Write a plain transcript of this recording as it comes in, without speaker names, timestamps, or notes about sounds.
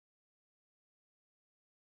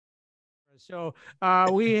So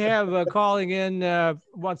we have calling in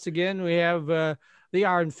once again. We have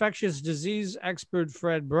our infectious disease expert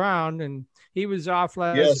Fred Brown, and he was off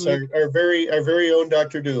last Yes, week. our very own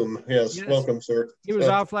Dr. Doom. Yes, Yes, welcome, sir. he was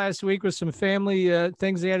off last week with some family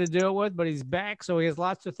things he had to deal with, but he's back, so he has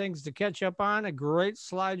lots of things to catch up on. A great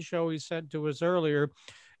slideshow he sent to us earlier.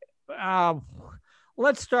 Uh,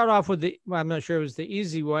 let's start off with well, I'm not sure it was the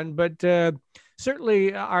easy one, but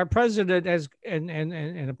certainly our president has,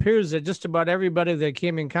 and appears that just about everybody that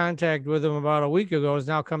came in contact with him about a week ago has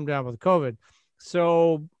now come down with COVID.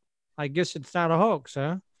 So I guess it's not a hoax,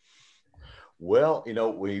 huh? Well,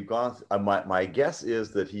 we've gone. My guess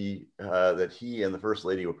is that he and the first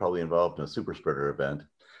lady were probably involved in a super spreader event.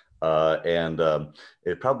 And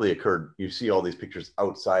it probably occurred. You see all these pictures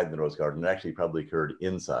outside the Rose Garden. It actually probably occurred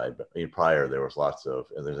inside. But prior, there was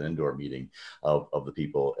there's an indoor meeting of the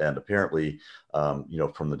people, and apparently,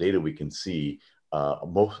 from the data we can see,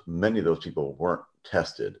 many of those people weren't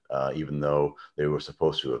tested, even though they were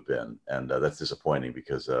supposed to have been, and that's disappointing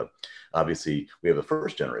because obviously we have the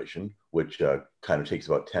first generation, which kind of takes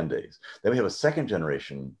about 10 days. Then we have a second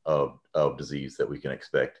generation of disease that we can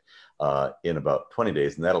expect in about 20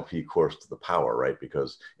 days, and that'll be, of course, to the power, right?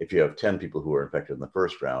 Because if you have 10 people who are infected in the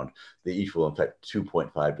first round, they each will infect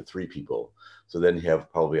 2.5 to 3 people. So then you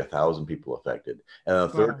have probably 1,000 people affected, and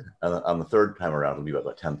on the third time around, it'll be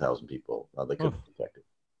about 10,000 people that could be affected.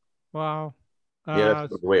 Wow. Yeah,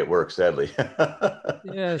 that's the way it works, sadly.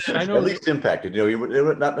 Yes, I know. At least impacted.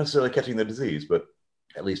 Not necessarily catching the disease, but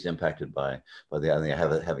at least impacted by having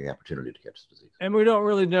the opportunity to catch the disease. And we don't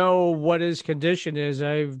really know what his condition is.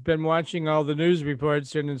 I've been watching all the news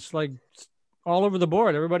reports, and it's like all over the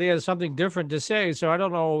board. Everybody has something different to say. So I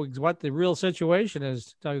don't know what the real situation is,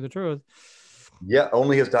 to tell you the truth. Yeah,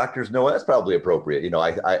 only his doctors know. That's probably appropriate.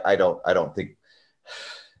 I don't think.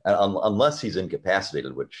 Unless he's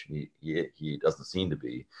incapacitated, which he doesn't seem to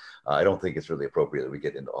be, I don't think it's really appropriate that we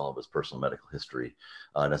get into all of his personal medical history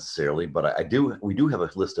necessarily. But we do have a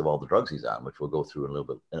list of all the drugs he's on, which we'll go through a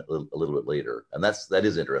little bit later. And that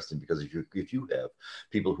is interesting because if you have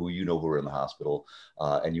people who who are in the hospital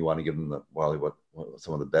and you want to give them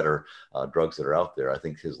some of the better drugs that are out there, I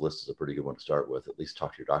think his list is a pretty good one to start with. At least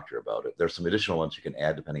talk to your doctor about it. There's some additional ones you can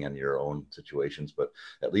add depending on your own situations, but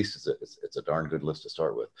at least it's a darn good list to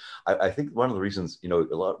start with. I think one of the reasons,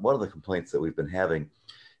 one of the complaints that we've been having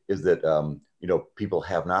is that, people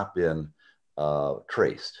have not been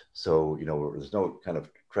traced. So, there's no kind of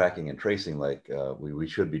tracking and tracing like we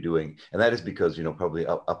should be doing. And that is because, probably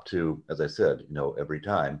up to, as I said, every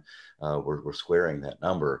time we're squaring that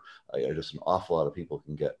number, just an awful lot of people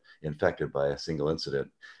can get infected by a single incident.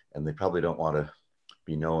 And they probably don't want to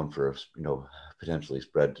be known for, potentially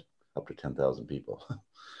spread up to 10,000 people.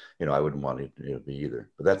 I wouldn't want it to be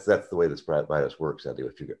either. But that's the way this virus works, Andy.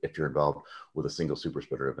 If you're involved with a single super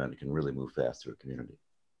spreader event, it can really move fast through a community.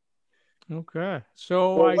 Okay.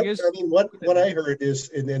 So Well, I guess what I heard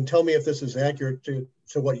is, and then tell me if this is accurate to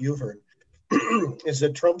what you've heard, is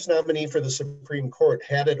that Trump's nominee for the Supreme Court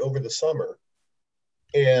had it over the summer.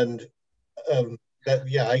 And I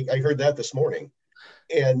heard that this morning.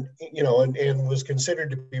 And, and was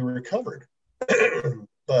considered to be recovered.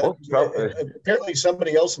 But apparently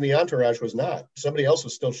somebody else in the entourage was not. Somebody else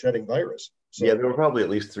was still shedding virus. So. Yeah, there were probably at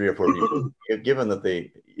least 3 or 4 people. Given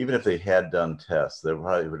that even if they had done tests, there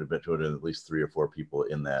probably would have been at least 3 or 4 people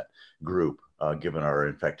in that group, given our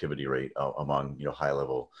infectivity rate among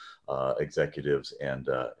high-level executives and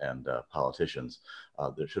politicians.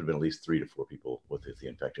 There should have been at least 3 to 4 people with the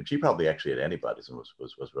infection. She probably actually had antibodies and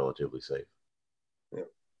was relatively safe. Yeah.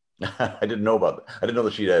 I didn't know about that. I didn't know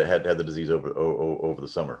that she had the disease over the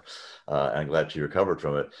summer. I'm glad she recovered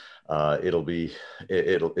from it. It'll be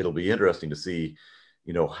interesting to see,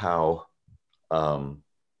 how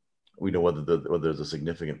we know whether there's a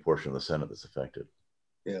significant portion of the Senate that's affected.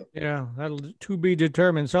 Yeah, that'll to be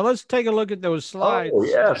determined. So let's take a look at those slides. Oh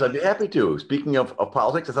yes, I'd be happy to. Speaking of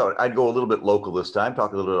politics, I thought I'd go a little bit local this time.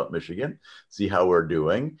 Talk a little bit about Michigan, see how we're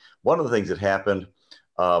doing. One of the things that happened.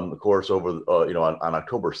 Of course, over on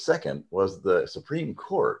October 2nd, was the Supreme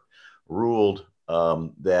Court ruled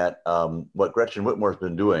that what Gretchen Whitmer has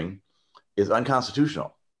been doing is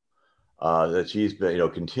unconstitutional. That she's been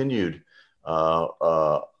continued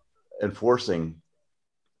enforcing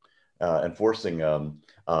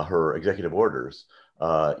her executive orders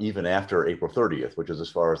even after April 30th, which is as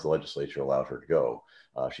far as the legislature allowed her to go.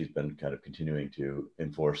 She's been kind of continuing to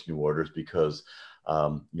enforce new orders because.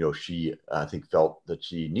 She, I think, felt that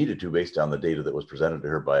she needed to based on the data that was presented to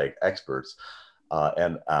her by experts.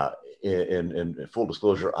 And in full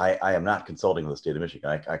disclosure, I am not consulting with the state of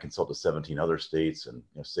Michigan. I consult with 17 other states and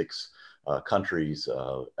 6 countries,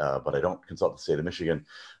 but I don't consult the state of Michigan,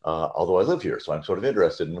 although I live here, so I'm sort of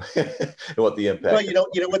interested in, in what the impact. Well, you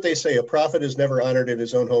know what they say: a prophet is never honored in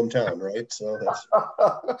his own hometown, right? So that's.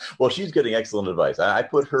 Well, she's getting excellent advice. I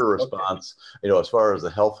put her response, as far as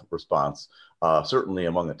the health response, certainly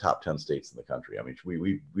among the top 10 states in the country. I mean,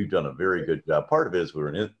 we've done a very good job. Part of it is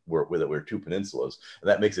we're 2 peninsulas, and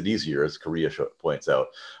that makes it easier, as Korea points out.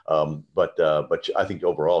 But I think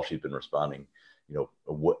overall she's been responding,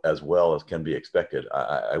 as well as can be expected.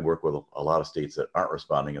 I work with a lot of states that aren't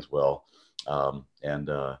responding as well, and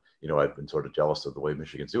I've been sort of jealous of the way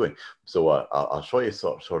Michigan's doing. So I'll show you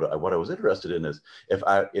sort of what I was interested in is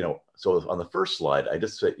so on the first slide, I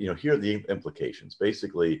just said, here are the implications.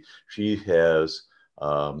 Basically, she has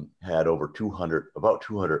had about 200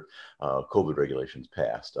 COVID regulations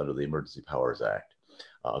passed under the Emergency Powers Act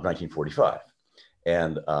of 1945.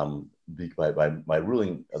 And by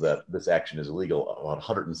ruling that this action is illegal, about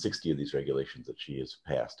 160 of these regulations that she has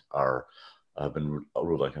passed have been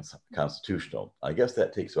ruled unconstitutional. I guess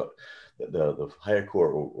that takes up the higher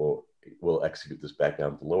court will execute this back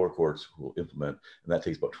down to the lower courts, who will implement, and that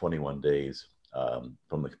takes about 21 days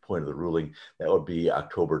from the point of the ruling. That would be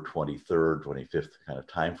October 23rd, 25th kind of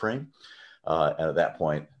time frame. And at that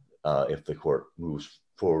point, if the court moves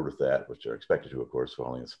forward with that, which they're expected to, of course,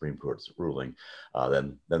 following the Supreme Court's ruling,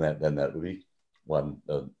 then that would be when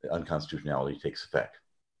unconstitutionality takes effect.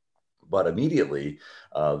 But immediately,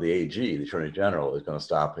 the AG, the Attorney General, is going to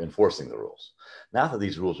stop enforcing the rules. Not that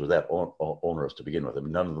these rules were that onerous to begin with. I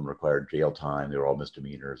mean, none of them required jail time. They were all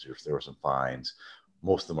misdemeanors. There were some fines.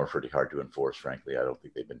 Most of them are pretty hard to enforce, frankly. I don't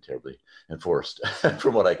think they've been terribly enforced,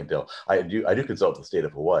 from what I can tell. I do consult with the state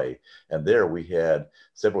of Hawaii, and there we had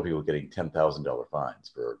several people getting $10,000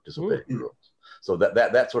 fines for disobeying the rules. So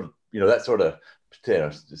that sort of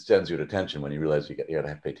sends you at attention when you realize you got to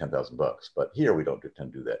have to pay $10,000. But here we don't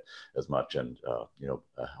tend to do that as much, and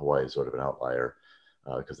Hawaii is sort of an outlier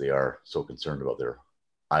because they are so concerned about their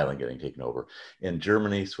island getting taken over. In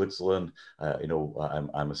Germany, Switzerland,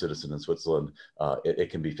 I'm a citizen in Switzerland. It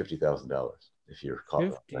can be $50,000 if you're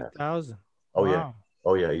caught. $50,000. Oh, wow. Yeah.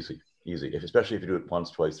 Oh yeah, easy. Especially if you do it once,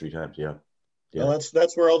 twice, 3 times. Yeah. Well,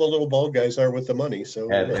 that's where all the little bald guys are with the money. So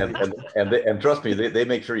and trust me, they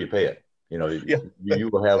make sure you pay it. You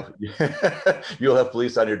will have you'll have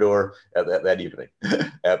police on your door that evening.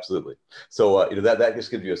 Absolutely. So that just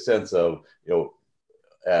gives you a sense of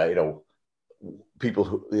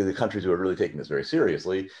people the countries who are really taking this very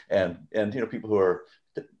seriously, and people who are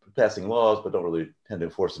passing laws but don't really tend to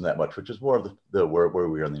enforce them that much, which is more of where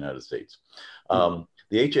we are in the United States.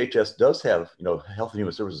 The HHS does have, Health and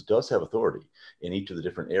Human Services does have authority in each of the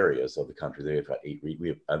different areas of the country. They've got in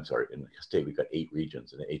the state we've got 8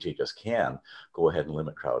 regions, and the HHS can go ahead and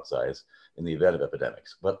limit crowd size in the event of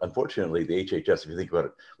epidemics. But unfortunately, the HHS, if you think about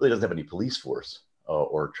it, really doesn't have any police force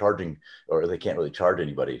or they can't really charge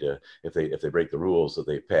anybody if they break the rules that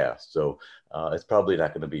they've passed. So it's probably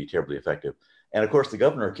not going to be terribly effective. And of course, the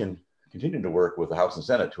governor can continue to work with the House and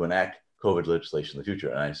Senate to enact COVID legislation in the future,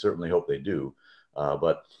 and I certainly hope they do.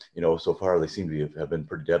 But so far they seem to have been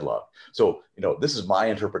pretty deadlocked. So this is my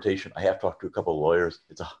interpretation. I have talked to a couple of lawyers.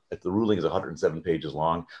 The ruling is 107 pages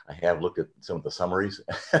long. I have looked at some of the summaries,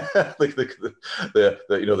 like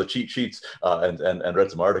the cheat sheets, and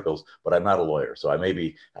read some articles. But I'm not a lawyer, so I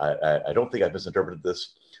don't think I've misinterpreted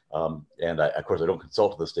this. And of course I don't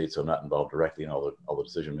consult with the state, so I'm not involved directly in all the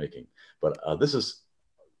decision making. But this is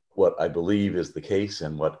what I believe is the case,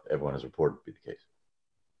 and what everyone has reported to be the case.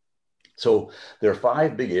 So there are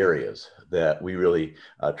 5 big areas that we really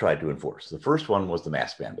tried to enforce. The first one was the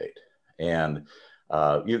mask mandate. And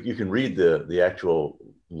you can read the actual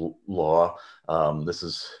law. That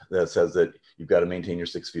says that you've got to maintain your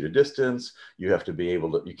 6 feet of distance. You have to be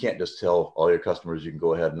able to, you can't just tell all your customers you can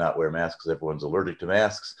go ahead and not wear masks because everyone's allergic to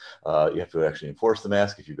masks. You have to actually enforce the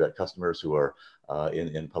mask if you've got customers who are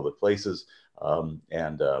in public places. So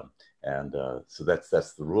that's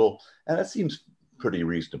the rule. And that seems pretty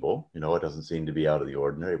reasonable. It doesn't seem to be out of the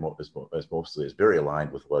ordinary. It's very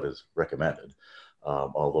aligned with what is recommended.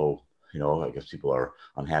 Although, I guess people are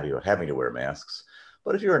unhappy about having to wear masks.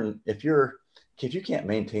 But if you can't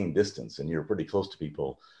maintain distance and you're pretty close to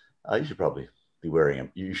people, you should probably be wearing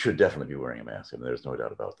them. You should definitely be wearing a mask. I mean, there's no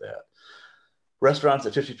doubt about that. Restaurants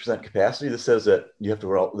at 50% capacity. This says that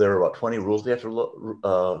there are about 20 rules you have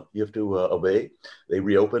to obey. They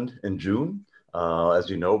reopened in June. As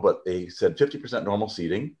you know, but they said 50% normal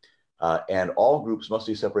seating, and all groups must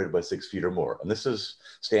be separated by 6 feet or more. And this is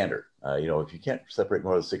standard. If you can't separate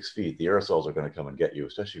more than 6 feet, the aerosols are going to come and get you,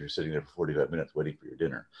 especially if you're sitting there for 45 minutes waiting for your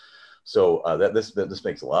dinner. So this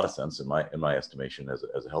makes a lot of sense in my estimation as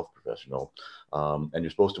a health professional. And you're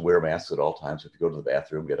supposed to wear masks at all times. So if you go to the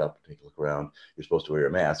bathroom, get up, take a look around, you're supposed to wear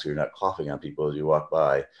a mask so you're not coughing on people as you walk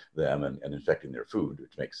by them and infecting their food,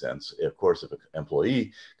 which makes sense. Of course, if an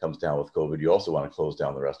employee comes down with COVID, you also want to close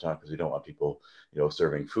down the restaurant because you don't want people,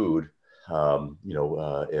 serving food,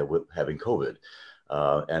 having COVID.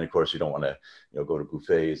 And of course, you don't want to, go to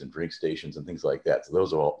buffets and drink stations and things like that. So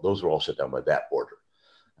those are all shut down by that order.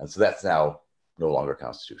 And so that's now no longer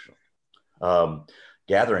constitutional.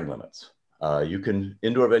 Gathering limits. You can,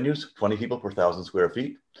 indoor venues, 20 people per 1,000 square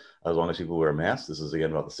feet, as long as people wear masks. This is again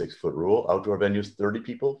about the 6-foot rule. Outdoor venues, 30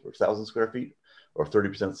 people per 1,000 square feet, or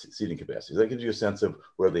 30% seating capacity. So that gives you a sense of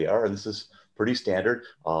where they are. And this is pretty standard.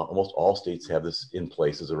 Almost all states have this in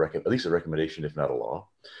place as at least a recommendation, if not a law.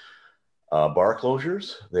 Bar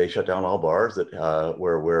closures, they shut down all bars that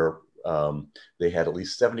where they had at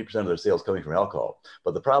least 70% of their sales coming from alcohol.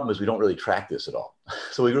 But the problem is we don't really track this at all.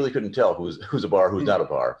 So we really couldn't tell who's a bar, who's not a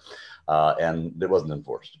bar. And it wasn't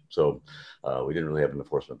enforced. So we didn't really have an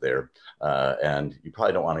enforcement there. And you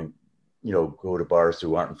probably don't want to, go to bars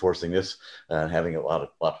who aren't enforcing this and having a lot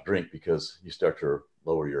to drink, because you start to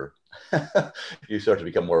lower your, you start to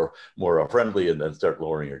become more friendly and then start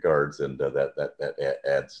lowering your guards. And that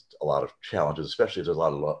adds a lot of challenges, especially if there's a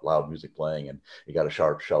lot of loud music playing and you got to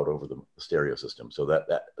shout over the stereo system. So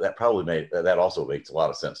that also makes a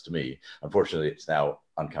lot of sense to me. Unfortunately, it's now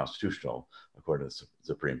unconstitutional according to the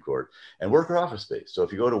Supreme Court. And work or office space. So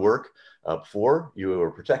if you go to work, before you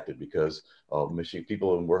were protected because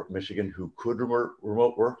people in Michigan who could work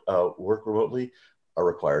remotely are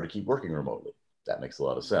required to keep working remotely. That makes a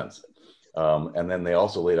lot of sense. And then they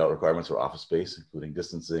also laid out requirements for office space, including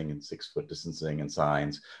distancing and 6-foot distancing and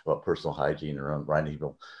signs about personal hygiene around reminding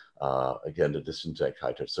people, again, to disinfect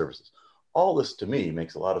high-touch surfaces. All this to me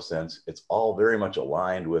makes a lot of sense. It's all very much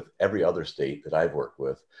aligned with every other state that I've worked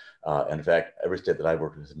with. And in fact, every state that I've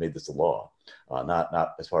worked with has made this a law,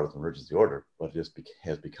 not as part of the emergency order, but it just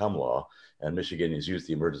has become law. And Michigan has used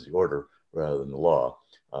the emergency order rather than the law.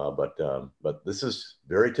 But this is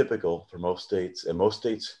very typical for most states, and most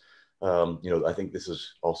states, I think this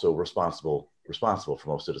is also responsible for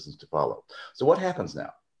most citizens to follow. So what happens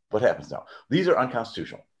now? These are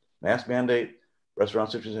unconstitutional. Mask mandate, restaurant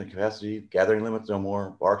restrictions and capacity, gathering limits no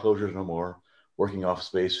more, bar closures no more, working office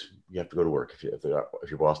space, you have to go to work if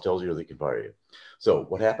your boss tells you, or they can fire you. So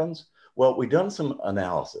what happens? Well, we've done some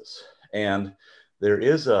analysis, and there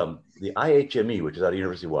is the IHME, which is out of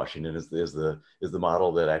University of Washington, is the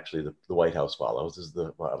model that actually the White House follows, is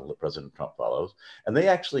the model that President Trump follows. And they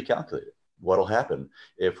actually calculated what will happen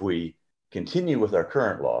if we continue with our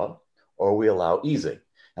current law or we allow easing.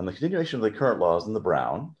 And the continuation of the current law is in the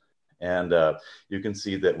brown. And you can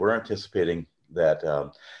see that we're anticipating that,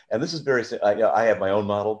 and this is very, I have my own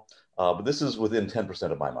model, but this is within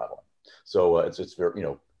 10% of my modeling. So it's very,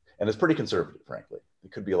 and it's pretty conservative, frankly.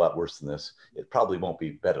 It could be a lot worse than this. It probably won't be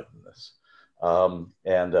better than this.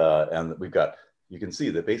 And we've got, you can see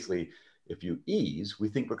that basically, if you ease, we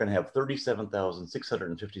think we're going to have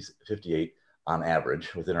 37,658 on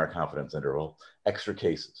average within our confidence interval, extra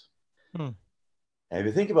cases. And if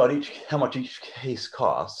you think about how much each case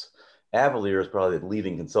costs, Avalier is probably the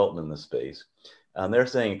leading consultant in this space. And they're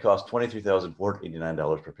saying it costs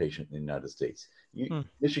 $23,489 per patient in the United States.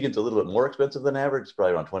 Michigan's a little bit more expensive than average. It's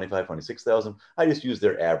probably around $25,000, $26,000. I just use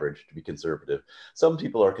their average to be conservative. Some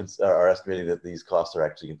people are estimating that these costs are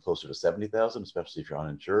actually closer to $70,000, especially if you're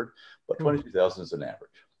uninsured. But $23,000 is an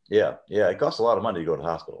average. Yeah, it costs a lot of money to go to the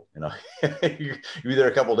hospital. You're there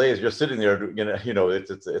a couple of days, just sitting there.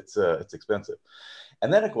 It's expensive.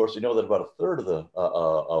 And then, of course, that about a third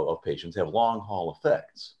of patients have long haul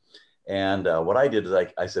effects. And what I did is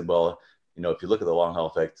I said, well, if you look at the long haul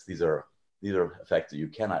effects, these are effects that you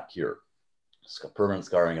cannot cure. Permanent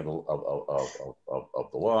scarring of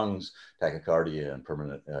the lungs, tachycardia, and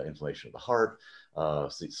permanent inflammation of the heart,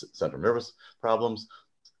 central nervous problems.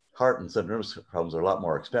 Heart and central nervous problems are a lot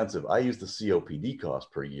more expensive. I use the COPD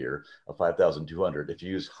cost per year of $5,200. If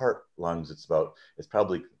you use heart, lungs, it's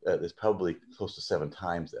probably close to 7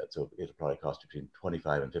 times that. So it'll probably cost you between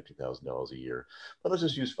 $25,000 and $50,000 a year. But let's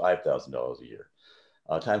just use $5,000 a year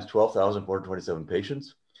times 12,427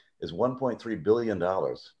 patients is $1.3 billion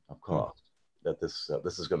of cost that this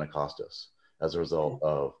is going to cost us as a result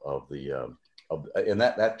of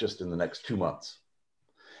that just in the next 2 months.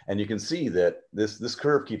 And you can see that this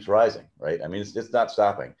curve keeps rising, right? I mean, it's not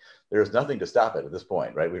stopping. There's nothing to stop it at this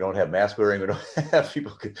point, right? We don't have mask wearing. We don't have we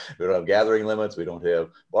don't have gathering limits. We don't have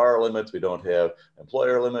bar limits. We don't have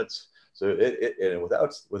employer limits. So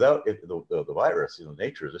without the virus,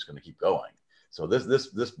 nature is just going to keep going. So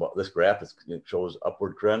this graph it shows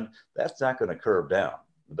upward trend. That's not going to curve down.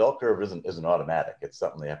 The bell curve isn't automatic. It's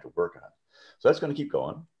something they have to work on. So that's going to keep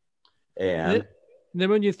going. And then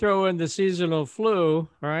when you throw in the seasonal flu,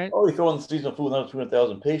 right? Oh, you throw in the seasonal flu, another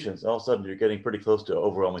 200,000 patients, all of a sudden you're getting pretty close to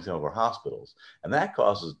overwhelming some of our hospitals. And that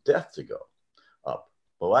causes death to go up.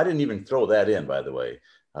 Well, I didn't even throw that in, by the way,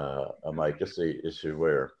 Mike, just so you're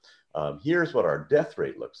aware. Here's what our death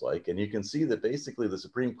rate looks like. And you can see that basically the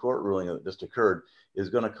Supreme Court ruling that just occurred is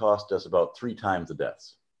going to cost us about 3 times the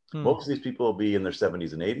deaths. Most of these people will be in their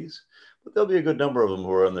 70s and 80s, but there'll be a good number of them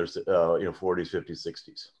who are in their 40s, 50s,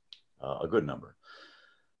 60s, a good number.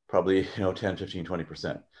 Probably 10, 15,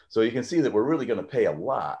 20%. So you can see that we're really going to pay a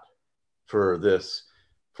lot for this,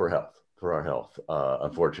 for our health,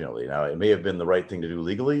 unfortunately. Now, it may have been the right thing to do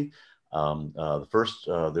legally. The first,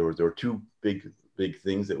 there were 2 big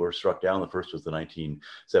things that were struck down. The first was the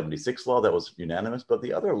 1976 law that was unanimous, but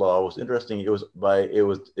the other law was interesting. It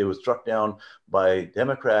was struck down by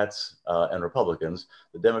Democrats and Republicans.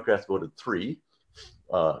 The Democrats voted 3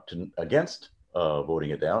 against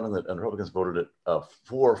voting it down, and the Republicans voted it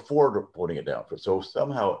for voting it down. So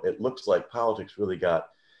somehow it looks like politics really got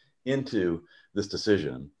into this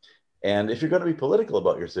decision. And if you're going to be political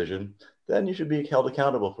about your decision, then you should be held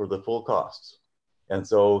accountable for the full costs. And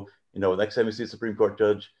so, next time you see a Supreme Court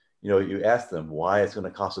judge, you ask them why it's going to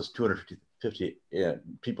cost us 250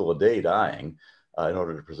 people a day dying in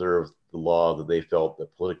order to preserve the law that they felt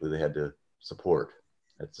that politically they had to support.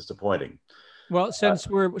 It's disappointing. Well, since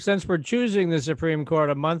we're choosing the Supreme Court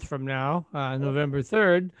a month from now, November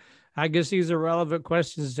 3rd, I guess these are relevant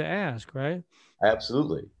questions to ask, right?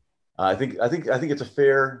 Absolutely. I think it's a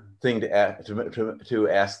fair thing to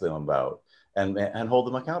ask them about and hold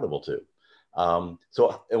them accountable to.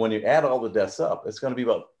 So when you add all the deaths up, it's going to be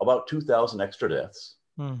about 2,000 extra deaths.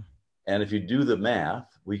 And if you do the math,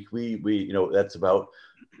 we that's about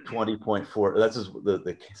 20.4. That's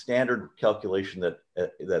the standard calculation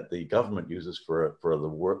that the government uses for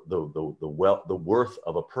the worth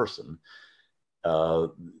of a person.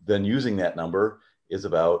 Then using that number is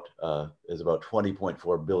about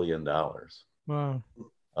 $20.4 billion. Wow.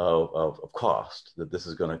 Of cost that this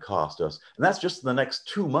is going to cost us. And that's just the next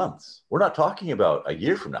 2 months. We're not talking about a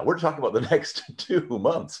year from now. We're talking about the next 2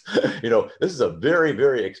 months. This is a very,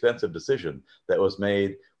 very expensive decision that was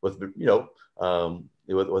made with,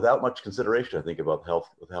 without much consideration, I think, about health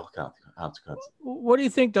consequences. What do you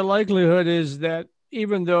think the likelihood is that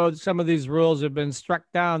even though some of these rules have been struck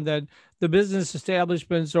down, that the business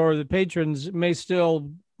establishments or the patrons may still,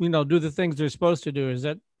 do the things they're supposed to do? Is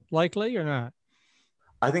that likely or not?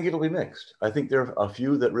 I think it'll be mixed. I think there are a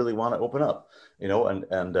few that really want to open up,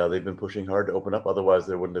 and they've been pushing hard to open up. Otherwise,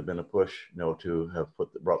 there wouldn't have been a push, to have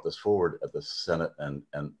brought this forward at the Senate and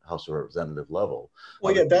House of Representative level.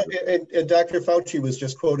 Well, yeah, and Dr. Fauci was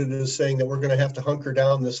just quoted as saying that we're going to have to hunker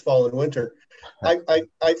down this fall and winter. I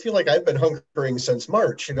feel like I've been hunkering since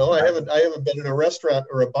March. I haven't been in a restaurant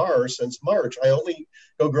or a bar since March. I only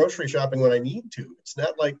go grocery shopping when I need to. It's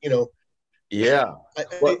not like Yeah.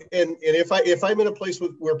 And if I'm in a place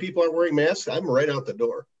where people aren't wearing masks, I'm right out the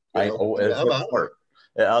door. I'm smart.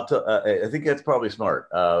 I think that's probably smart,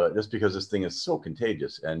 just because this thing is so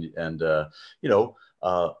contagious. And I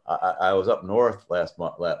was up north last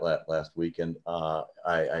week, and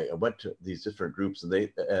I went to these different groups,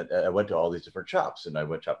 and I went to all these different shops, and I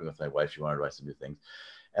went shopping with my wife. She wanted to buy some new things,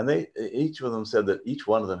 and each of them said that each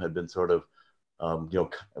one of them had been sort of,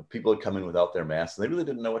 people had come in without their masks, and they really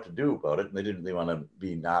didn't know what to do about it, and they didn't really want to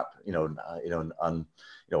be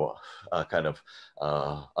kind of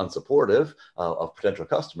unsupportive of potential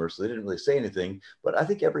customers, so they didn't really say anything. But I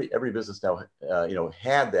think every business now,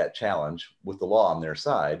 had that challenge with the law on their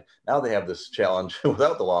side. Now they have this challenge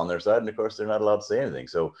without the law on their side, and of course they're not allowed to say anything.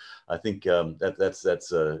 So I think that's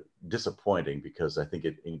disappointing, because I think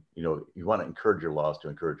you want to encourage your laws to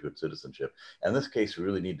encourage good citizenship. And in this case,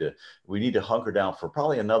 we need to hunker down for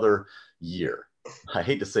probably another year. I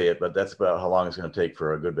hate to say it, but that's about how long it's going to take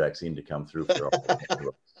for a good vaccine to come through.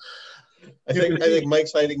 I think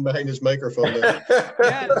Mike's hiding behind his microphone there.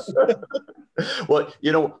 Yes. Well,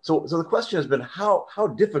 so the question has been how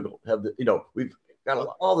difficult we've got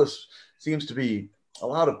all this, seems to be a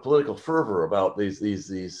lot of political fervor about these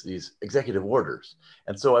executive orders.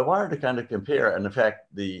 And so I wanted to kind of compare, and in fact,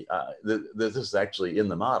 this is actually in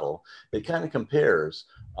the model. It kind of compares,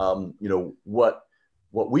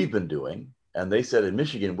 what we've been doing. And they said in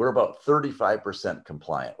Michigan, we're about 35%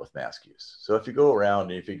 compliant with mask use. So if you go around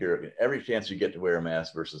and you figure every chance you get to wear a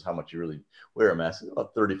mask versus how much you really wear a mask, it's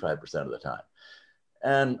about 35% of the time.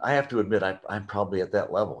 And I have to admit, I'm probably at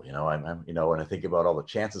that level. I'm when I think about all the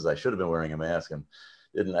chances I should have been wearing a mask, and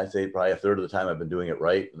didn't I say probably a third of the time I've been doing it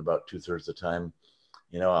right, and about 2/3 of the time,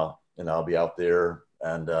 I'll be out there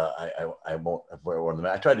and I won't wear them.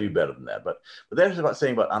 I try to do better than that, but that's about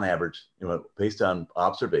saying about on average, based on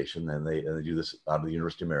observation, and they do this out of the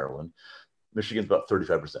University of Maryland. Michigan's about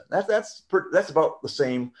 35%. That's about the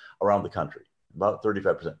same around the country, about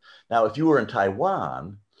 35%. Now, if you were in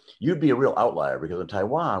Taiwan, you'd be a real outlier, because in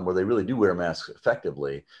Taiwan, where they really do wear masks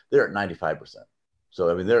effectively, they're at 95%. So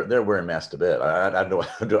I mean, they're wearing masks to bed. I know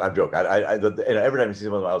I'm joking. Every time you see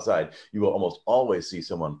someone outside, you will almost always see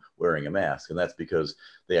someone wearing a mask, and that's because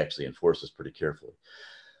they actually enforce this pretty carefully.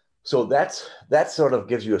 So that sort of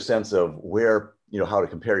gives you a sense of where, how to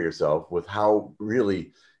compare yourself with how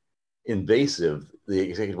really invasive the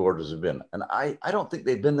executive orders have been. And I don't think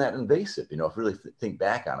they've been that invasive, if you really think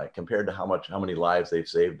back on it, compared to how many lives they've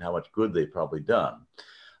saved and how much good they've probably done.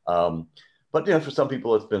 But for some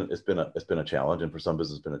people, it's been a challenge, and for some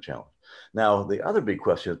business, it's been a challenge. Now, the other big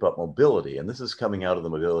question is about mobility, and this is coming out of the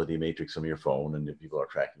mobility matrix from your phone, and people are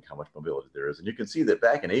tracking how much mobility there is. And you can see that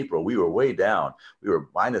back in April, we were way down. We were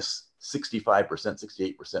minus 65%,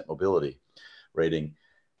 68% mobility rating,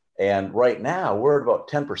 and right now we're at about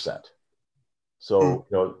 10%. So,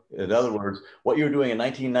 in other words, what you were doing in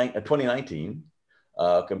 2019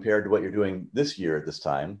 compared to what you're doing this year at this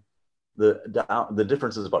time, the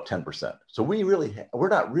difference is about 10%. So we're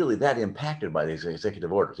not really that impacted by these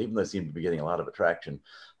executive orders, even though they seem to be getting a lot of attraction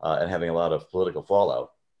and having a lot of political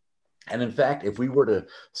fallout. And in fact, if we were to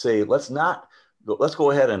say, let's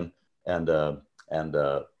go ahead and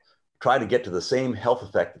try to get to the same health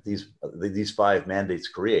effect that these 5 mandates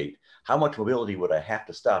create, how much mobility would I have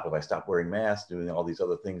to stop if I stopped wearing masks, doing all these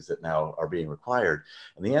other things that now are being required?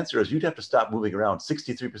 And the answer is you'd have to stop moving around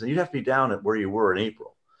 63%. You'd have to be down at where you were in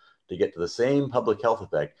April to get to the same public health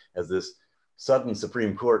effect as this sudden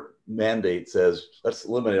Supreme Court mandate says, let's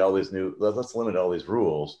limit all these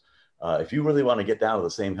rules. If you really want to get down to the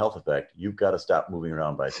same health effect, you've got to stop moving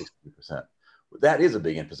around by 60%. That is a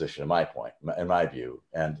big imposition, in my view,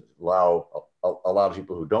 and allow a lot of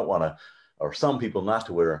people who don't want to, or some people not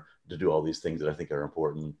to do all these things that I think are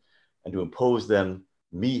important, and to impose then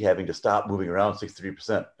me having to stop moving around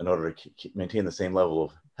 63% in order to maintain the same level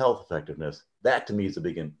of health effectiveness. That to me is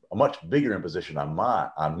a much bigger imposition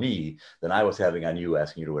on me than I was having on you,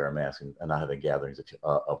 asking you to wear a mask and not having gatherings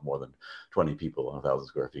of more than 20 people on 1,000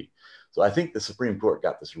 square feet. So I think the Supreme Court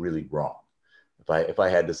got this really wrong. If I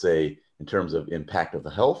had to say in terms of impact of the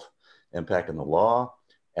health, impact on the law,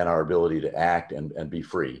 and our ability to act and be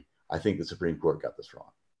free, I think the Supreme Court got this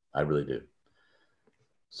wrong. I really do.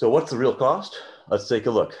 So what's the real cost? Let's take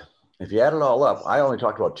a look. If you add it all up, I only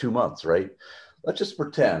talked about 2 months, right? Let's just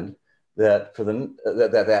pretend that for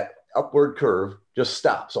that upward curve just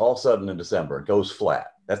stops all of a sudden in December. It goes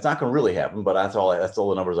flat. That's not going to really happen, but that's all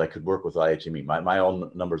the numbers I could work with IHME. My own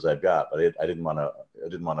numbers I've got, but I didn't want to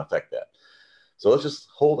affect that. So let's just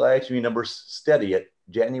hold IHME numbers steady at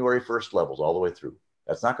January 1st levels all the way through.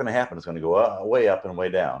 That's not going to happen. It's going to go way up and way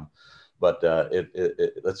down. But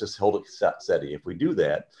let's just hold it steady. If we do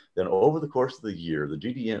that, then over the course of the year, the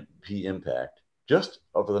GDP impact, just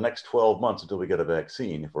over the next 12 months until we get a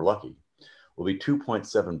vaccine, if we're lucky, will be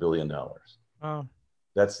 $2.7 billion. Wow.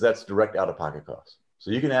 That's direct out-of-pocket costs.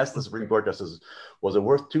 So you can ask the Supreme Court justices, was it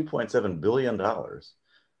worth $2.7 billion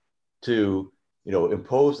to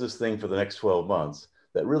impose this thing for the next 12 months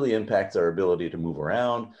that really impacts our ability to move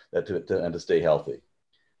around and to stay healthy?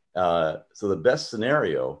 So the best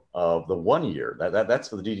scenario of the 1 year, that's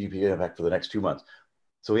for the GDP impact for the next 2 months.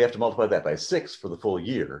 So we have to multiply that by 6 for the full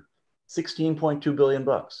year, $16.2 billion.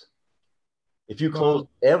 If you close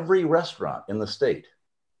every restaurant in the state,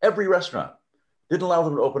 every restaurant, didn't allow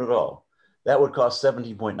them to open at all, that would cost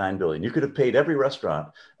 $17.9 billion. You could have paid every restaurant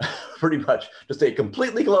pretty much to stay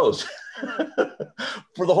completely closed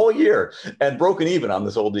for the whole year and broken even on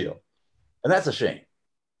this whole deal. And that's a shame.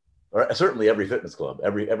 Or certainly every fitness club,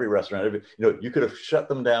 every restaurant, you could have shut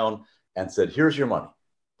them down and said, here's your money.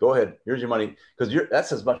 Go ahead, here's your money. Because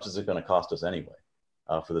that's as much as it's going to cost us anyway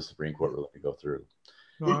for the Supreme Court to let me go through.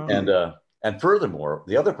 Wow. And furthermore,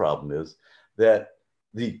 the other problem is that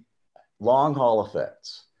the long haul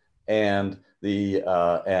effects and the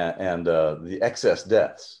excess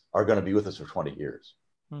deaths are going to be with us for 20 years.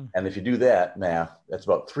 And if you do that math, that's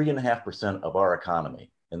about 3.5% of our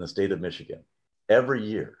economy in the state of Michigan every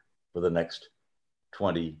year for the next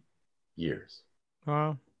 20 years.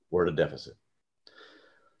 Wow. We're at a deficit.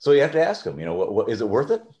 So you have to ask them, what is it worth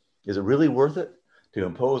it? Is it really worth it to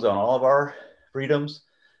impose on all of our freedoms,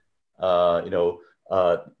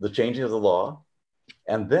 the changing of the law?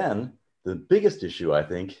 And then the biggest issue, I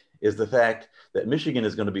think, is the fact that Michigan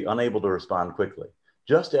is going to be unable to respond quickly.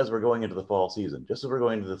 just as we're going into the fall season, just as we're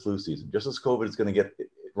going into the flu season, just as COVID is going to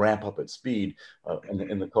ramp up its speed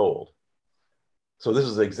in the cold. So this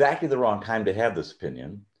is exactly the wrong time to have this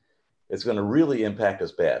opinion. It's going to really impact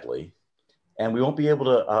us badly, and we won't be able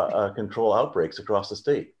to control outbreaks across the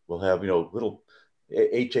state. We'll have, little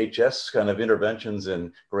HHS kind of interventions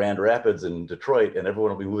in Grand Rapids and Detroit, and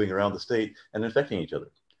everyone will be moving around the state and infecting each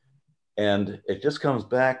other. And it just comes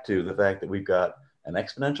back to the fact that we've got an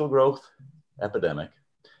exponential growth epidemic,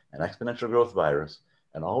 an exponential growth virus,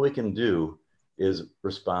 and all we can do is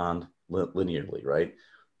respond linearly, right?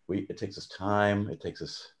 It takes us time, it takes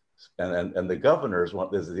us, and the governors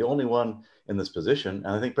is the only one in this position, and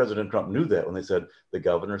I think President Trump knew that when they said the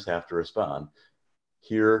governors have to respond.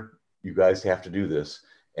 Here, you guys have to do this.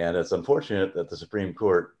 And it's unfortunate that the Supreme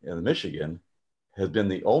Court in Michigan has been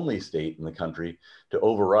the only state in the country to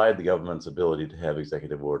override the government's ability to have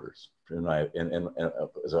executive orders,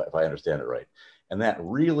 if I understand it right. And that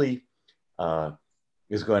really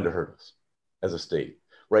is going to hurt us as a state.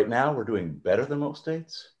 Right now, we're doing better than most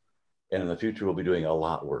states, and in the future, we'll be doing a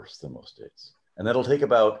lot worse than most states. And it'll take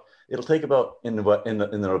about in the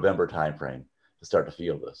November timeframe to start to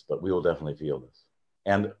feel this, but we will definitely feel this.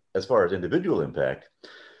 And as far as individual impact,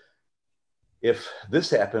 if this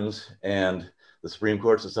happens and the Supreme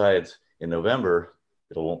Court decides in November,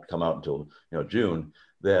 it won't come out until June,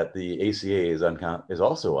 that the ACA is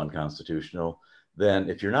also unconstitutional, then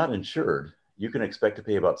if you're not insured, you can expect to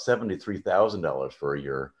pay about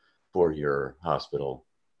 $73,000 for your hospital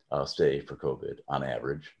stay for COVID on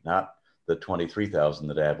average, not the $23,000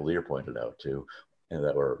 that Avalier pointed out to, and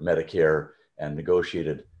that were Medicare and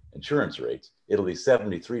negotiated insurance rates. It'll be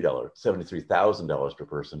 $73,000 per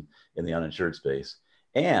person in the uninsured space.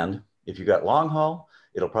 And if you got long haul,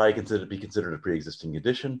 it'll probably be considered a pre-existing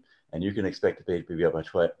condition, and you can expect to pay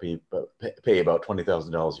about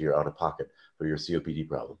 $20,000 a year out of pocket for your COPD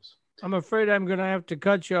problems. I'm afraid I'm going to have to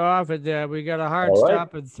cut you off at that. We got a hard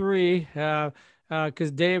stop at 3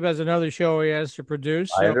 because Dave has another show he has to produce.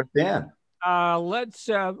 So, I understand. Let's.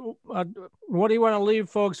 What do you want to leave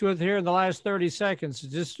folks with here in the last 30 seconds?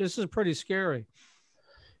 This is pretty scary.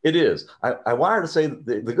 It is. I wanted to say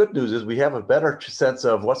the good news is we have a better sense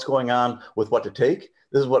of what's going on with what to take.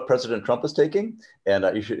 This is what President Trump is taking, and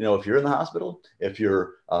you should if you're in the hospital, if you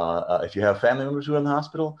have family members who are in the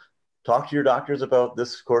hospital, talk to your doctors about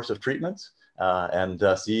this course of treatments and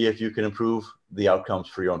see if you can improve the outcomes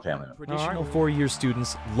for your own family members. Traditional four-year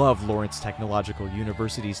students love Lawrence Technological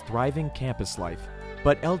University's thriving campus life,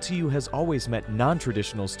 but LTU has always met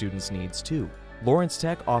non-traditional students' needs too. Lawrence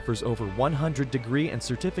Tech offers over 100 degree and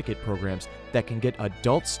certificate programs that can get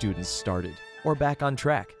adult students started or back on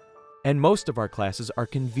track. And most of our classes are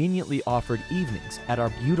conveniently offered evenings at our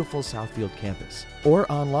beautiful Southfield campus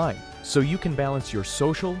or online, so you can balance your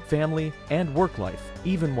social, family, and work life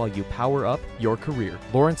even while you power up your career.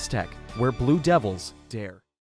 Lawrence Tech, where Blue Devils dare.